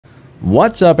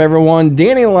What's up everyone,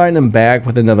 Danny Lightning back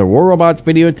with another War Robots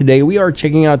video. Today we are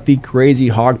checking out the crazy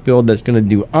Hawk build that's going to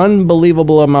do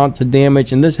unbelievable amounts of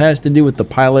damage, and this has to do with the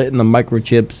pilot and the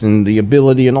microchips and the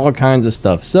ability and all kinds of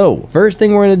stuff. So first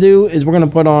thing we're going to do is we're going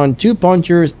to put on 2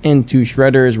 punchers and 2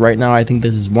 shredders. Right now I think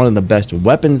this is one of the best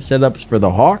weapon setups for the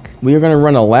Hawk. We are going to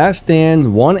run a last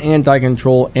stand, 1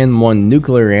 anti-control, and 1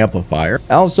 nuclear amplifier.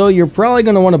 Also, you're probably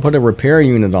going to want to put a repair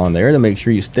unit on there to make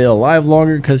sure you stay alive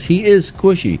longer because he is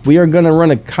squishy. We are going to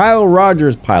run a Kyle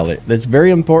Rodgers pilot. That's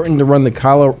very important to run the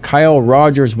Kyle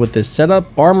Rodgers with this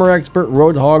setup. Armor expert,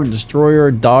 roadhog, destroyer,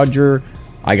 dodger.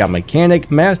 I got mechanic,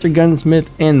 master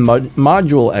gunsmith, and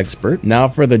module expert. Now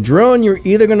for the drone, you're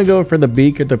either going to go for the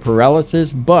beak or the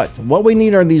paralysis, but what we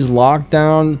need are these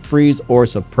lockdown, freeze, or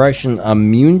suppression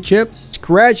immune chips.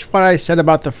 Scratch what I said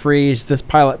about the freeze. This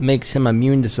pilot makes him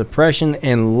immune to suppression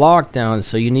and lockdown,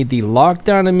 so you need the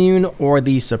lockdown immune or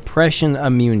the suppression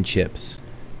immune chips.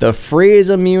 The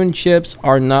freeze immune chips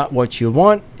are not what you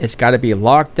want. It's got to be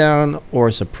lockdown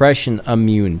or suppression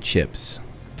immune chips.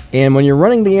 And when you're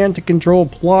running the anti-control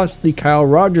plus the Kyle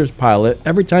Rodgers pilot,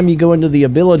 every time you go into the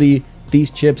ability,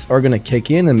 these chips are going to kick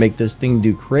in and make this thing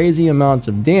do crazy amounts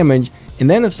of damage. And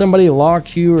then if somebody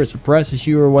locks you or suppresses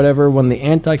you or whatever, when the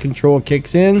anti-control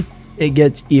kicks in, it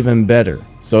gets even better.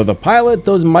 So the pilot,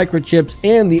 those microchips,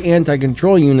 and the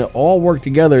anti-control unit all work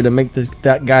together to make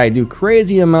that guy do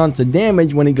crazy amounts of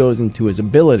damage when he goes into his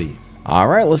ability.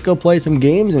 Alright, let's go play some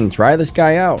games and try this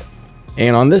guy out.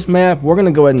 And on this map, we're going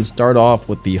to go ahead and start off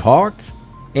with the Hawk.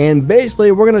 And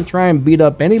basically, we're going to try and beat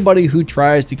up anybody who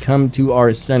tries to come to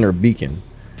our center beacon.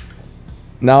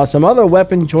 Now, some other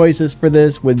weapon choices for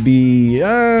this would be,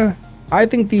 I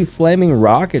think the flaming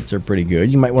rockets are pretty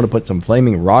good. You might want to put some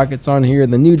flaming rockets on here.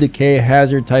 The new decay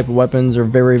hazard type of weapons are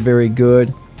very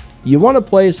good. You want to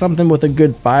play something with a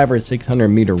good 500 or 600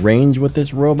 meter range with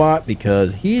this robot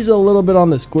because he's a little bit on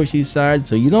the squishy side,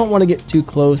 so you don't want to get too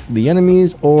close to the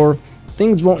enemies or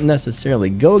things won't necessarily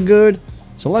go good.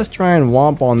 So let's try and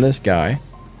womp on this guy.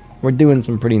 We're doing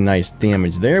some pretty nice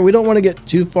damage there. We don't want to get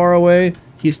too far away.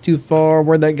 He's too far.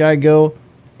 Where'd that guy go?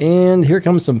 And here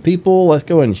comes some people. Let's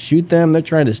go and shoot them. They're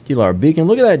trying to steal our beacon.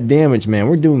 Look at that damage, man.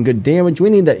 We're doing good damage. We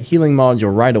need that healing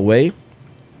module right away.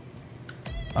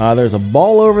 There's a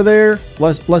ball over there.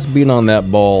 Let's beat on that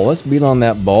ball. Let's beat on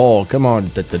that ball. Come on.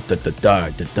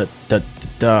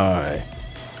 Die.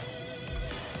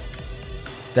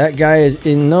 That guy is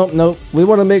in. Nope. We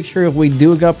want to make sure if we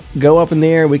do go up in the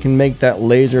air, we can make that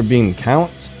laser beam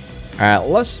count. Alright,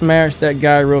 let's smash that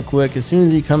guy real quick. As soon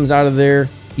as he comes out of there,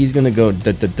 he's gonna go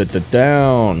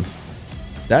down.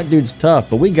 That dude's tough,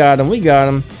 but we got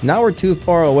him. Now we're too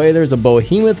far away. There's a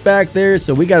behemoth back there,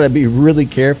 so we gotta be really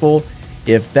careful.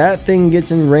 If that thing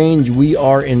gets in range, we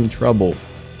are in trouble.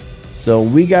 So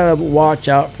we gotta watch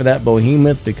out for that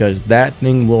behemoth because that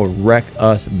thing will wreck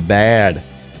us bad.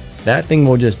 That thing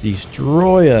will just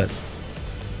destroy us.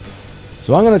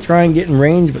 So I'm gonna try and get in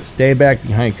range, but stay back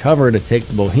behind cover to take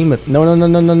the behemoth. No.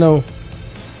 Alright,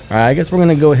 I guess we're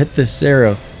gonna go hit this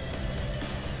Seraph.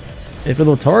 If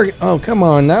it'll target, oh come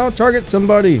on now, target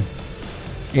somebody.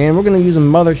 And we're gonna use a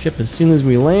mothership as soon as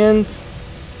we land.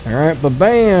 Alright, but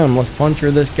bam, let's puncture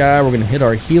this guy. We're gonna hit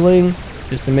our healing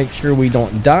just to make sure we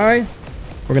don't die.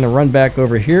 We're gonna run back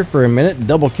over here for a minute.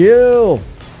 Double kill.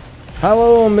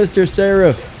 Hello, Mr.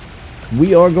 Seraph.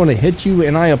 We are gonna hit you,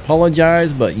 and I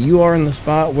apologize, but you are in the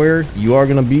spot where you are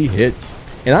gonna be hit.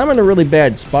 And I'm in a really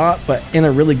bad spot, but in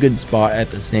a really good spot at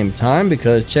the same time,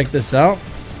 because check this out.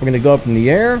 We're going to go up in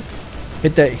the air,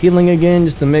 hit that healing again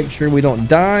just to make sure we don't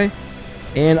die.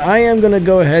 And I am going to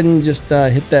go ahead and just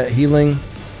hit that healing.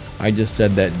 I just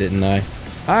said that, didn't I?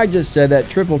 I just said that.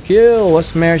 Triple kill. Let's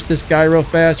smash this guy real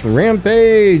fast.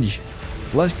 Rampage.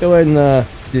 Let's go ahead and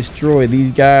destroy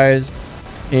these guys.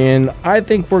 And I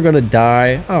think we're going to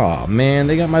die. Oh, man,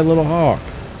 they got my little Hawk.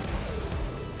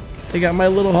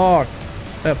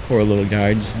 That poor little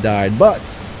guy just died, but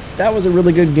that was a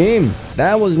really good game.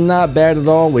 That was not bad at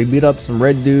all. We beat up some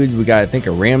red dudes. We got, I think,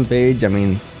 a rampage. I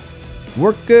mean,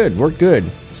 we're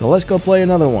good. So let's go play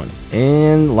another one.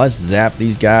 And let's zap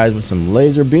these guys with some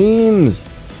laser beams.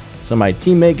 So my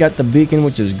teammate got the beacon,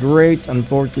 which is great.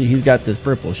 Unfortunately, he's got this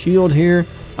purple shield here.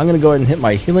 I'm going to go ahead and hit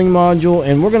my healing module,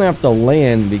 and we're going to have to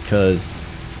land because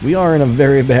we are in a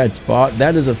very bad spot.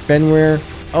 That is a Fenrir.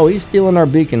 Oh, he's stealing our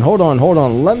beacon. Hold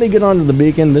on. Let me get onto the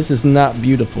beacon. This is not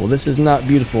beautiful. This is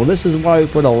why we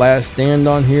put a last stand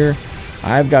on here.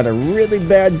 I've got a really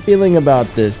bad feeling about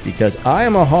this because I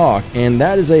am a Hawk, and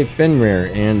that is a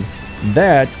Fenrir, and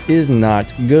that is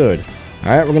not good.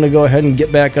 All right, we're going to go ahead and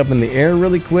get back up in the air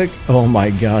really quick. Oh my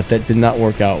God, that did not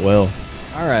work out well.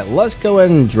 Alright, let's go ahead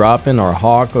and drop in our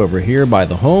Hawk over here by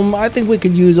the home. I think we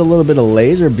could use a little bit of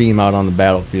laser beam out on the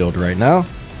battlefield right now.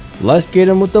 Let's get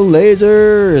him with the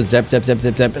laser. Zap, zap, zap,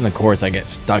 zap, zap. And of course I get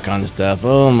stuck on stuff.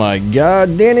 Oh my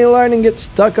god, Danny Lightning gets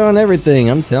stuck on everything,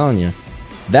 I'm telling you.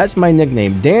 That's my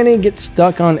nickname. Danny gets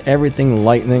stuck on everything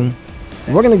lightning.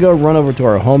 We're gonna go run over to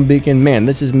our home beacon. Man,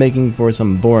 this is making for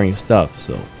some boring stuff,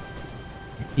 so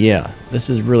yeah, this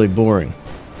is really boring.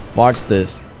 Watch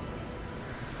this.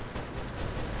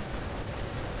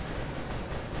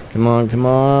 Come on, come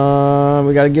on.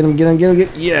 We gotta get him, get him, get him, get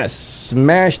him. Yes!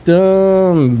 Smashed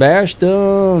him! Bashed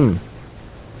him!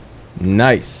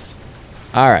 Nice.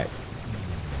 Alright.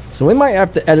 So we might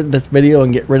have to edit this video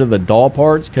and get rid of the doll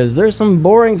parts because there's some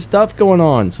boring stuff going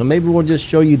on. So maybe we'll just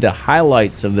show you the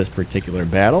highlights of this particular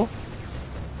battle.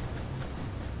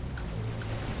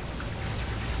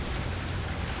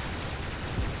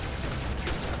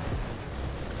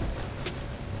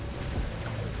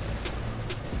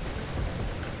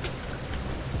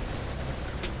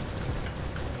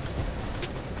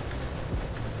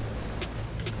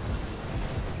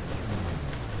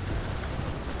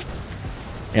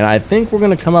 And I think we're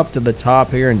going to come up to the top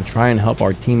here and try and help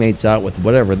our teammates out with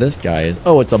whatever this guy is.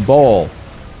 Oh, it's a ball.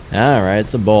 Alright,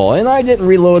 it's a ball. And I didn't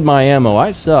reload my ammo.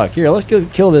 I suck. Here, let's go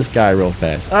kill this guy real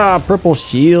fast. Ah, purple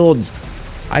shields.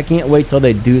 I can't wait till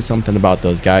they do something about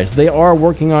those guys. They are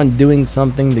working on doing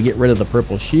something to get rid of the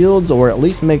purple shields, or at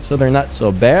least make so they're not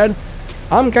so bad.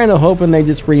 I'm kind of hoping they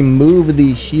just remove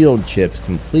these shield chips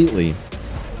completely,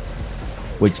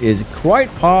 which is quite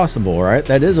possible, right?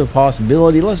 That is a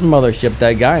possibility. Let's mothership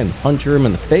that guy and punch him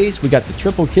in the face. We got the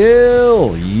triple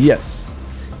kill. Yes.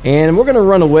 And we're going to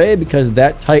run away because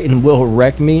that Titan will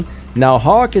wreck me. Now,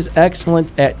 Hawk is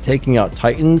excellent at taking out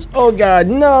Titans. Oh, God,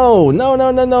 no. No,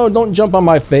 no, no, no. Don't jump on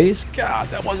my face. God,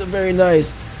 that wasn't very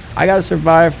nice. I got to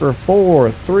survive for 4,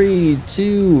 3,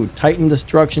 2. Titan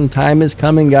destruction time is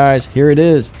coming, guys. Here it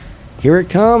is. Here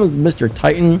it comes, Mr.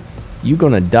 Titan. You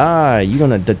gonna die. You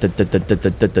gonna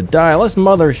die. Let's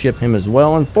mothership him as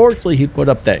well. Unfortunately, he put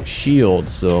up that shield,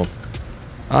 so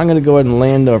I'm gonna go ahead and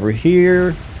land over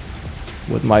here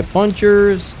with my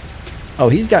punchers. Oh,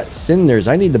 he's got cinders.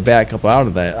 I need to back up out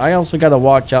of that. I also gotta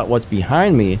watch out what's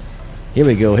behind me. Here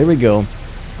we go. Here we go.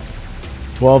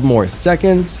 12 more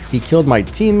seconds. He killed my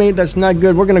teammate. That's not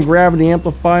good. We're gonna gravity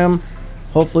amplify him.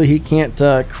 Hopefully he can't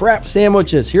crap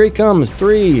sandwiches. Here he comes.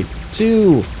 3,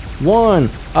 2, 1.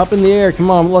 Up in the air.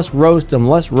 Come on, let's roast him.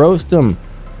 Let's roast him.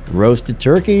 Roasted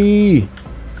turkey.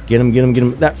 Get him, get him, get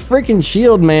him. That freaking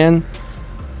shield, man.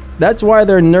 That's why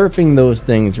they're nerfing those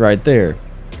things right there.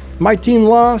 My team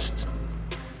lost.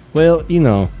 Well, you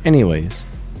know, anyways.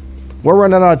 We're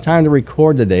running out of time to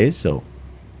record today, so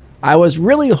I was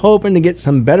really hoping to get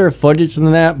some better footage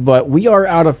than that, but we are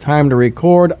out of time to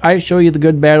record. I show you the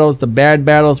good battles, the bad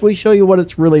battles. We show you what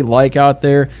it's really like out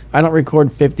there. I don't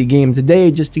record 50 games a day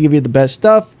just to give you the best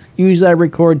stuff. Usually I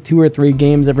record 2 or 3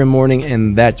 games every morning,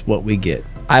 and that's what we get.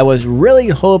 I was really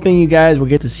hoping you guys would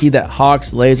get to see that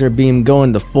Hawk's laser beam go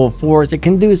into full force. It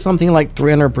can do something like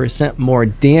 300% more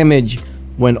damage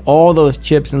when all those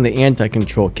chips and the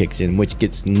anti-control kicks in, which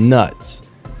gets nuts.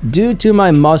 Due to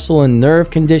my muscle and nerve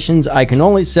conditions, I can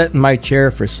only sit in my chair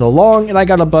for so long, and I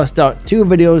gotta bust out 2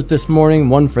 videos this morning,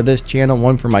 one for this channel,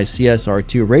 one for my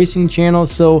CSR2 racing channel,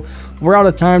 so we're out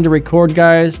of time to record,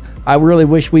 guys. I really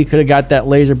wish we could have got that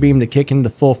laser beam to kick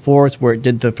into full force where it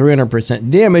did the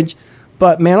 300% damage,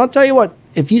 but man, I'll tell you what,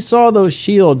 if you saw those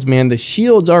shields, man, the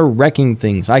shields are wrecking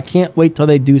things. I can't wait till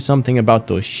they do something about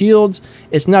those shields.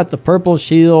 It's not the purple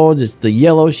shields, it's the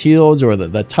yellow shields or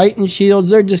the Titan shields.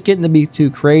 They're just getting to be too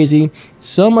crazy.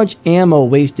 So much ammo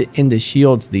wasted into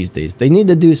shields these days. They need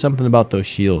to do something about those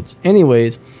shields.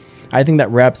 Anyways, I think that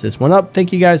wraps this one up.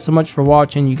 Thank you guys so much for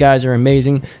watching. You guys are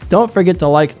amazing. Don't forget to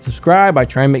like and subscribe. I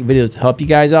try and make videos to help you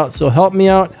guys out. So help me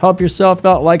out. Help yourself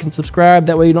out. Like and subscribe.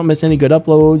 That way you don't miss any good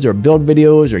uploads or build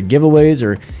videos or giveaways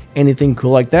or anything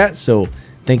cool like that. So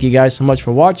thank you guys so much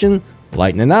for watching.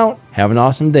 Lightning out. Have an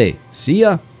awesome day. See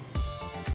ya.